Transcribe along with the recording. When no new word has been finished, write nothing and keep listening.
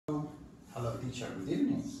teacher. Good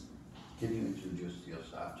evening. Can you introduce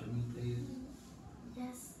yourself to me, please?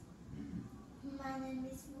 Yes. My name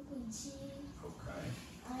is Quỳnh. Okay.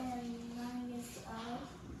 I am 9 years old.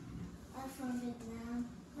 I'm from Vietnam.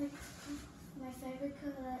 My favorite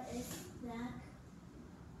color is black.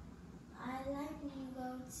 I like to go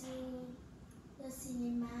to the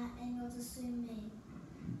cinema and go to swimming.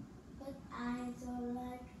 But I don't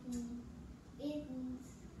like eating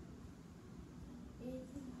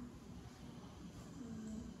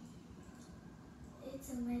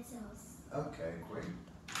tomatoes. Okay, great.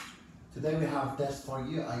 Today we have tests for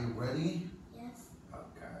you. Are you ready? Yes.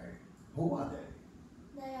 Okay. Who are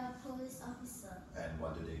they? They are police officers. And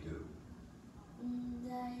what do they do?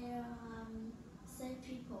 They save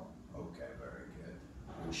people. Okay, very good.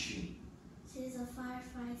 Who's she? She's a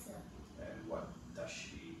firefighter. And what does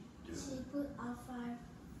she do? She put out fire.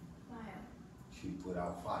 She put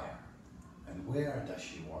out fire. And where does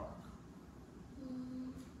she work?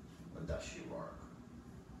 Where does she work?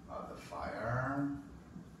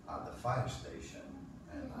 At the fire station.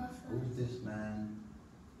 And who's this man?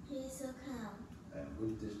 He's a clown. And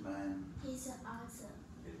who's this man? He's an actor.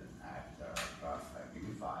 He's an actor. Perfect.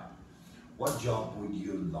 E5. What job would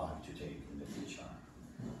you like to take in the future?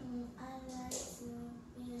 I like to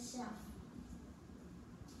be a chef.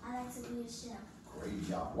 I like to be a chef. Great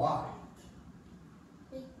job. Why?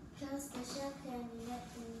 Because the chef can make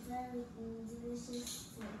very delicious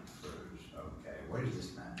food. Okay. Where is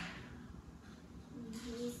this man?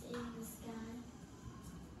 He's in the sky.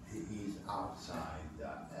 He is outside the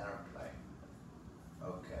airplane.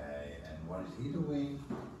 Okay. And what is he doing?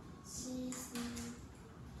 She's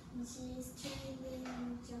training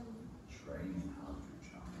jumping. Training how to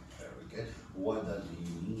jump. Very good. What does he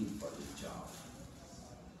need for this job?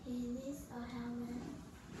 He needs a helmet.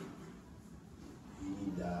 He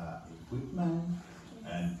needs equipment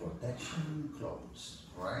Yes. and protection clothes,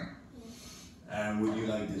 right? Yes. And would you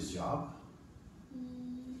like this job?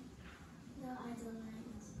 No, I don't like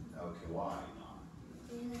it. Okay, why not?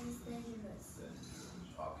 Because it's dangerous.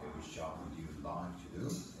 Okay, which job would you like to do?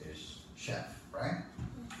 Is chef, right?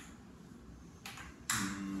 Yes.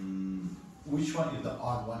 Which one is the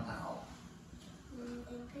odd one out?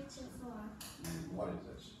 In picture 4. What is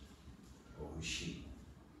this? Or who's she?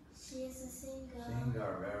 She is a singer.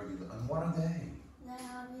 Singer, very good. And what are they? They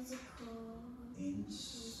are musical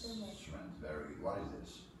Instruments, very good. What is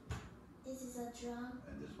this? This is a drum.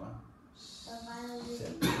 And this one? A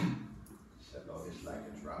violin. Cello is like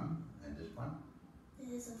a drum. And this one? This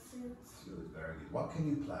is a flute. Flute, very good. What can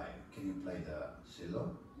you play? Can you play the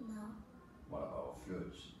cello? No. What about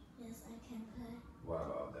flutes? Yes, I can play. What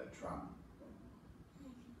about the drum?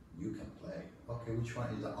 You can play. Okay, which one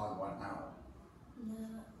is the odd one out?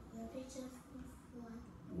 The picture 1.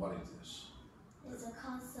 What is this? It's a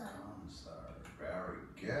concert. Concert. Very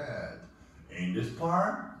good. In this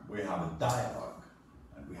part, we have a dialogue.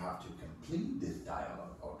 And we have to complete this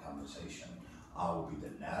dialogue or conversation. I will be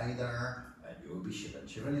the narrator and you will be Shivan.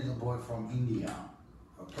 Shivan is a boy from India.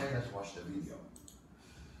 Okay, let's watch the video.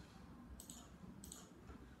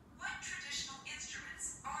 What traditional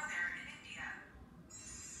instruments are there in India?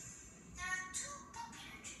 There are 2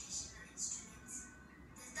 popular traditional instruments,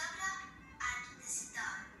 the tabla and the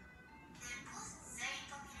sitar. They're both very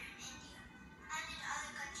popular in India and in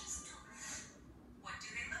other countries too. What do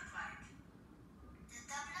they look like? The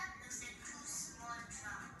tabla looks like 2 small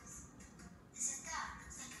drums. The sitar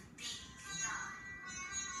looks like a big guitar.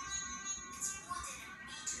 It's more than a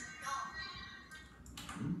meter long.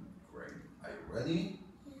 Great. Are you ready?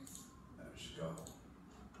 Yes. Let's go.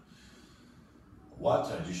 What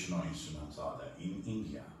traditional instruments are there in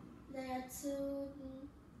India? There are 2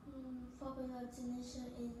 popular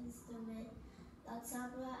traditional instruments, the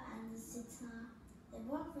tabla and the sitar. They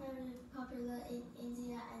were very popular in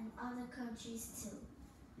India and other countries too.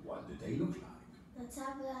 What do they look like? The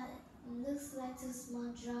tabla looks like 2 small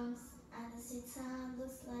drums and the sitar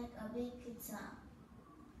looks like a big guitar.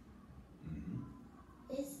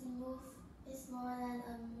 It's more than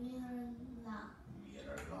a meter long.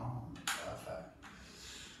 Meter long. Perfect.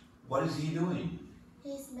 What is he doing? He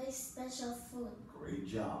makes special food. Great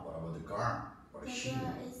job. What about the girl? What is she The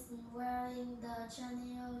girl doing? is wearing the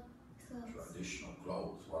traditional clothes. Traditional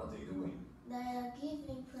clothes. What are they doing? They are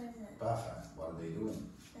giving presents. Perfect. What are they doing?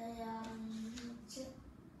 They are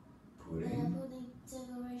Putting putting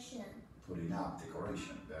decoration. putting up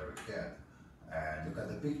decoration. Very good. And look at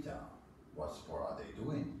the picture. What sport are they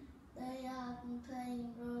doing? They are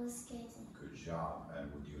playing roller skating. Good job.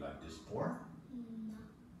 And would you like this sport? No.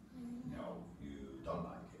 No, you don't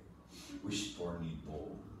like it. Which sport need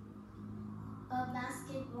ball?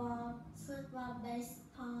 Basketball, football,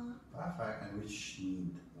 baseball. Perfect. And which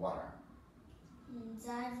need water?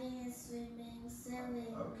 Diving and swimming,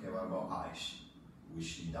 sailing. Okay, what about ice?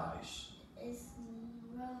 Which need ice? Is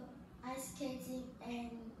ice skating and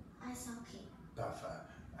ice hockey. Perfect.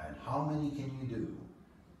 And how many can you do?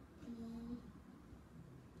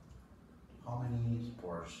 How many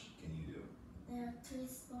sports can you do? There are 3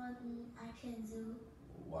 sports I can do.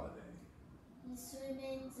 What are they?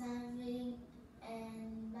 Swimming, diving,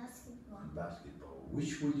 and basketball. And basketball.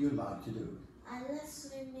 Which would you like to do? I like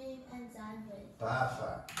swimming and diving.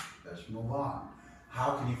 Perfect. Let's move on.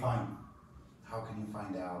 How can you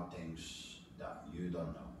find out things that you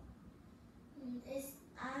don't know? It's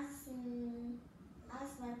ask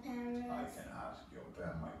my parents. I can ask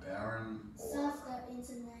my parent, or Surf the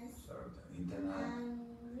internet. surf the internet, And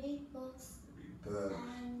read books. read books,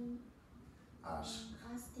 And ask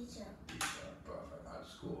ask teacher. teacher. Perfect. At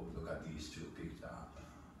school, look at these two pictures.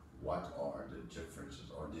 What are the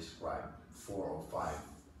differences, or describe 4 or 5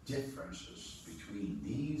 differences between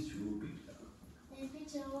these two pictures? In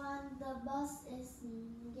picture 1, the box is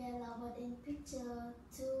yellow, but in picture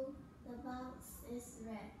 2, the box is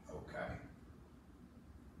red. Okay.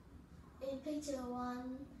 In picture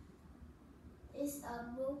 1 is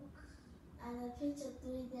a book, and in picture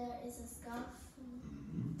 3 there is a scarf.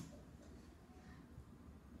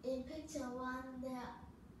 In picture 1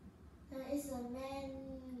 there is a man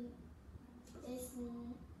is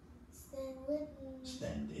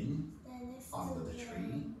Standing next under to the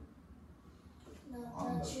tree.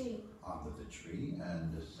 Under the tree,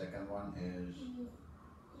 and the second one is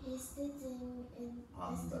he's sitting in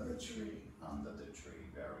under the tree. Under the tree,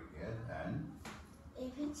 very good. And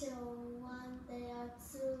in picture 1 there are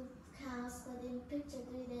 2 cows, but in picture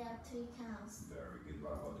 3 there are 3 cows. very good.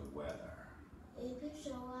 What about the weather? In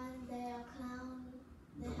picture 1 there are clouds.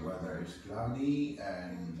 The weather is cloudy,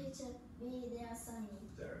 And in and picture B they are sunny.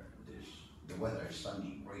 the weather is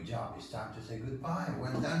sunny. Great job. It's time to say goodbye.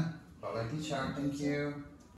 Well done. Bye bye, teacher. Thank you.